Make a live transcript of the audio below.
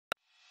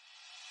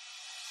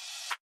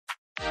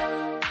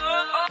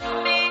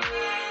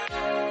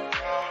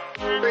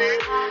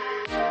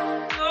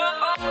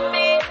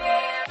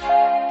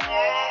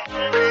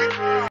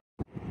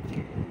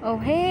Oh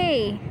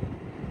hey,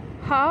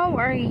 how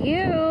are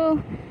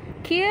you?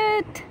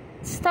 Cute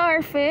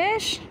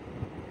starfish,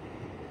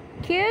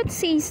 cute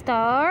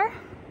Seastar.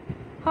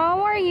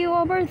 How are you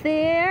over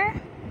there?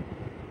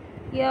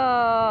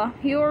 Yeah,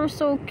 you're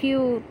so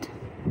cute.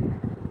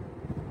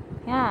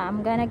 Yeah,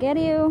 I'm gonna get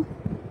you.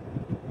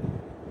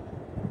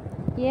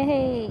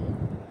 Yay.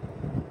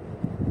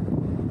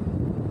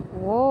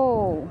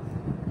 Whoa,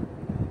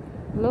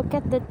 look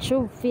at the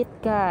tube feet,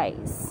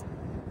 guys.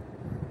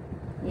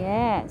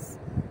 Yes,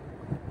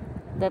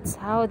 that's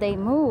how they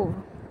move,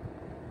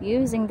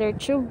 using their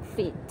tube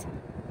feet.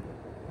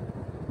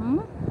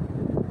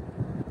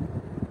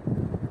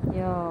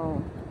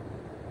 Yo,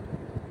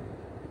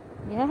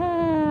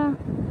 yeah,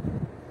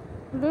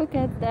 look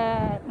at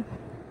that.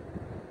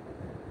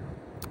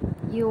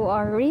 You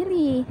are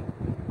really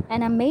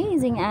an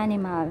amazing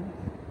animal.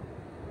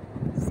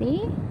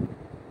 See?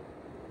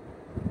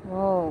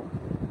 Whoa.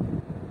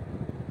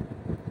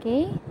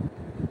 Okay,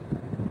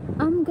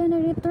 I'm gonna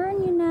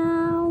return you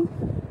now.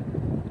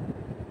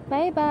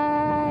 Bye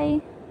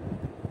bye.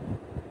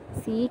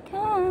 See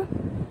ka?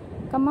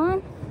 Come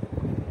on.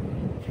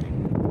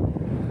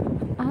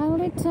 I'll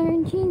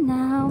return you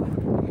now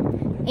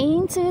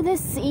into the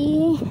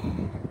sea.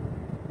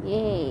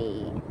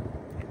 Yay.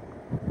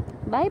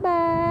 Bye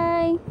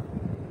bye.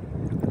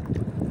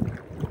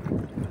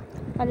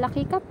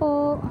 Palaki ka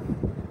po.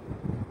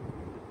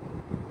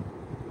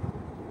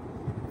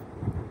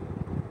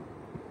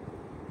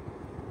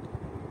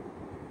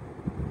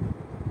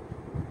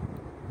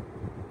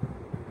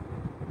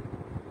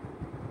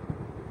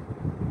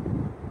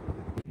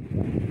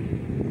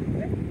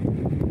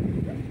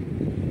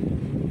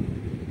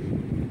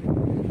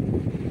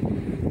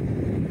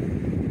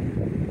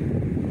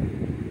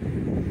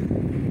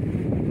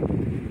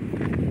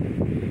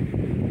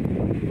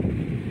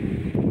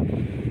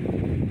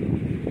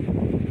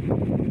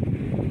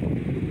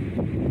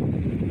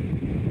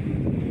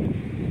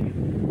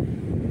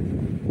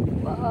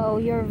 Wow,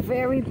 you're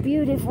very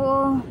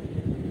beautiful.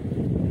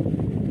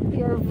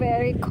 You're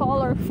very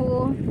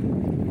colorful.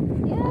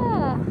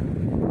 Yeah.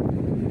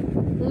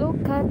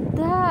 Look at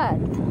that.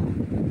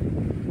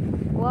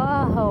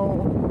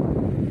 Wow.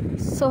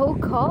 So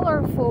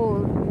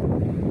colorful.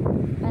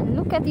 And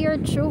look at your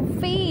two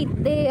feet.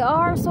 They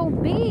are so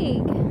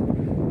big.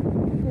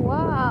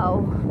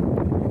 Wow.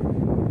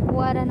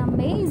 What an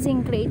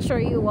amazing creature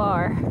you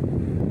are.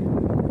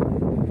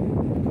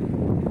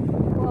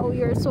 Oh,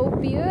 you're so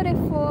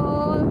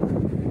beautiful,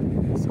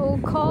 so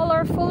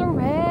colorful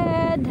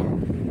red.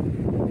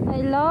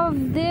 I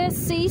love this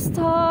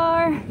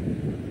Seastar,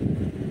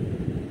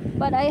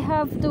 but I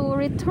have to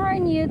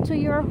return you to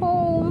your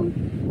home,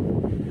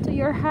 to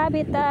your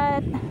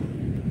habitat.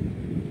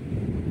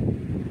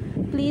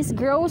 Please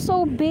grow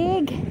so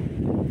big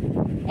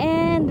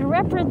and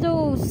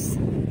reproduce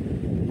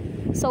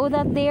so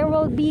that there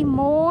will be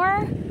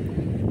more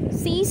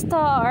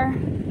Seastar.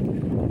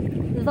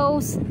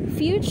 Those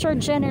future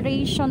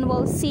generation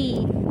will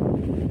see.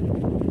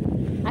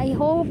 I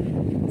hope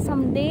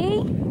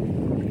someday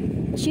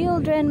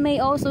children may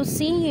also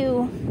see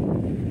you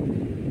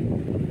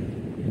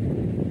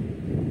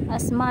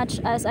as much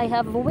as I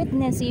have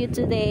witnessed you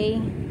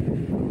today.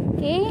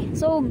 Okay,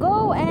 so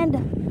go and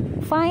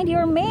find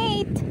your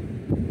mate.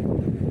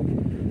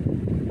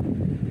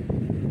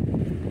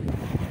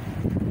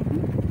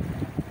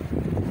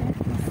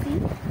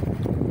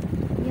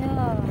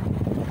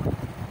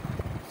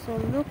 So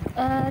look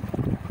at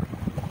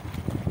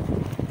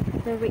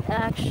the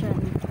reaction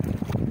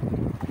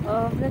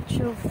of the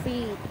two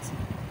feet.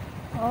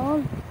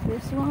 Oh,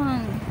 this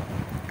one.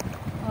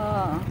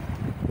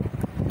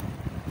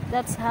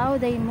 That's how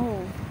they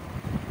move.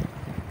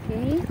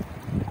 Okay.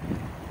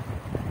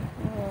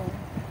 Oh,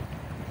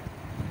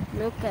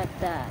 look at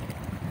that.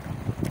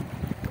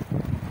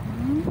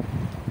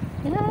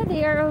 Yeah,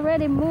 they are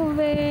already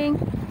moving.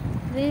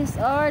 These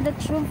are the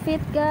two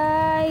feet,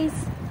 guys.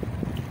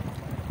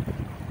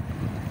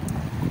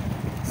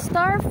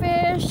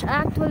 Starfish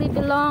actually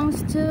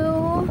belongs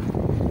to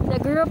the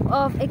group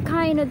of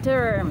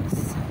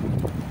Echinoderms,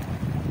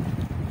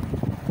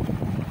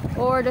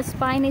 or the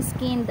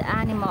spiny-skinned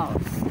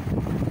animals.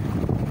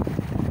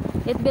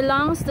 It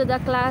belongs to the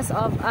class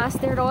of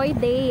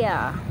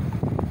Asteroidea,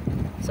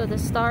 so the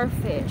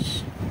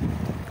starfish.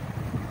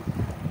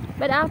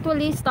 But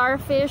actually,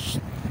 starfish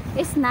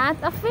is not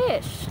a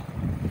fish.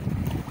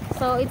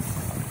 So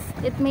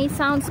it may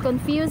sound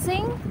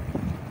confusing,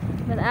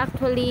 but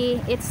actually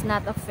it's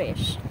not a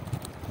fish.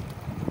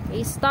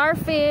 A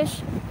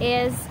starfish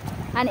is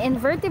an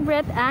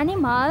invertebrate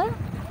animal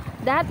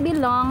that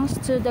belongs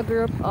to the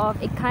group of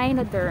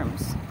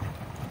echinoderms,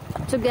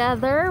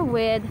 together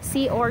with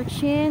sea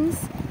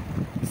urchins,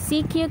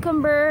 sea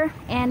cucumber,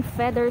 and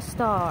feather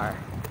star.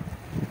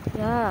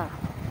 Yeah.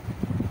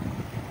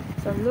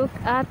 So look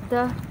at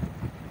the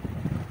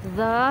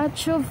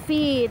two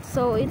feet.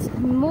 So it's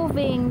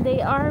moving.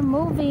 They are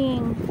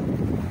moving.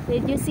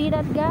 Did you see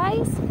that,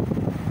 guys?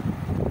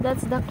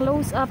 That's the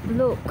close-up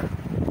look.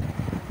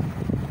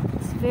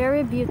 It's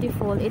very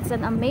beautiful. It's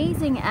an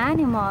amazing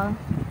animal.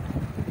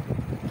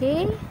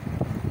 Okay,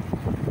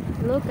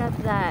 look at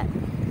that.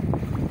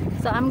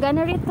 So I'm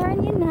gonna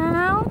return you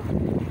now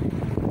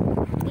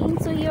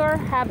into your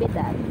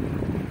habitat.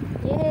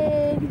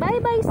 Yay! Bye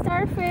bye,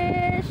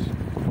 starfish.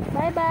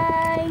 Bye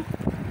bye.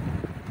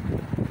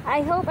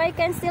 I hope I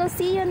can still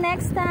see you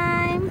next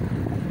time.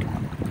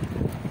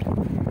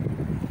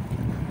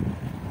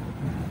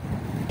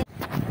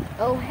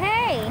 Oh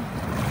hey,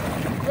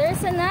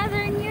 there's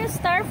another new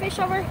starfish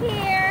over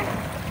here.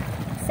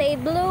 Say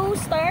blue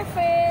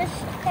starfish.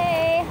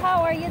 Hey,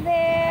 how are you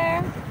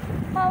there?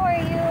 How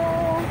are you?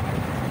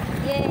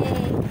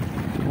 Yay.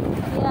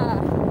 Yeah,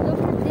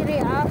 look at the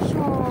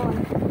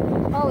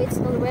reaction. Oh, it's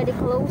already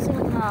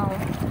closing now.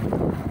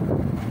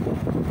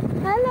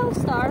 Hello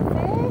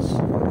starfish.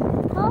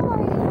 How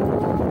are you?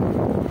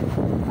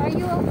 Are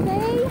you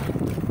okay?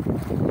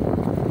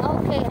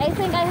 Okay, I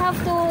think I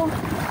have to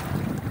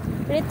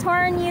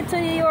return you to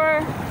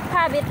your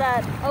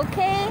habitat.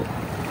 Okay?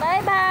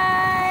 Bye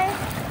bye.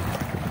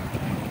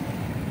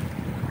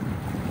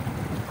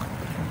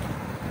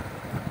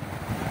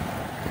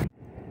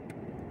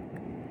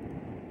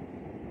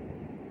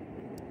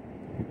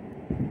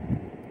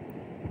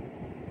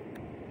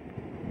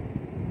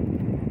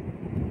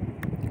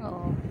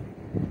 Oh.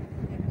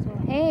 So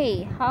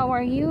hey, how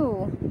are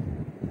you?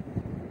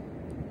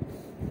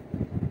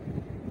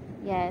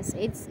 Yes,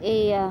 it's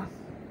a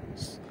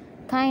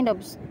kind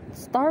of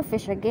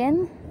starfish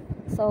again.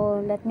 So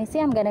let me see,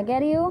 I'm gonna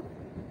get you.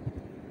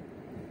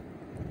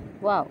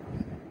 Wow.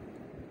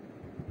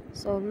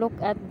 So look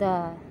at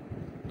the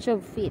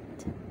tube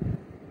feet.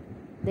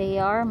 They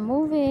are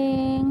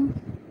moving.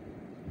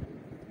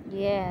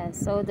 Yeah,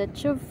 so the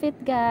tube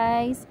feet,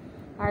 guys,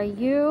 are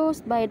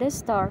used by the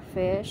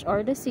starfish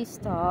or the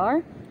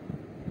Seastar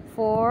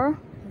for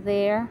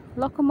their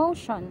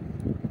locomotion.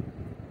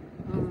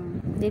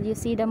 Did you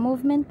see the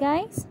movement,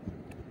 guys?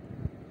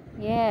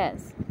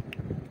 Yes.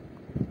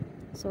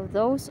 So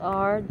those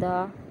are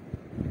the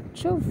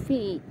tube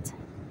feet.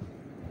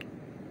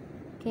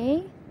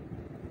 Okay,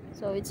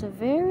 so it's a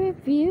very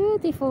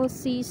beautiful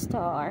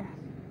Seastar.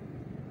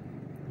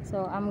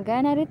 So I'm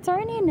gonna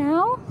return you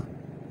now.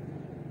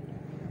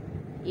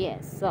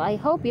 Yes, so I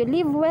hope you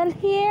live well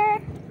here.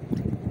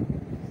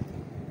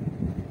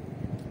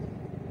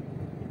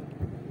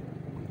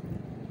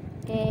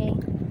 Okay,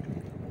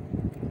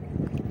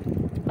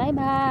 bye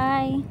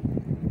bye.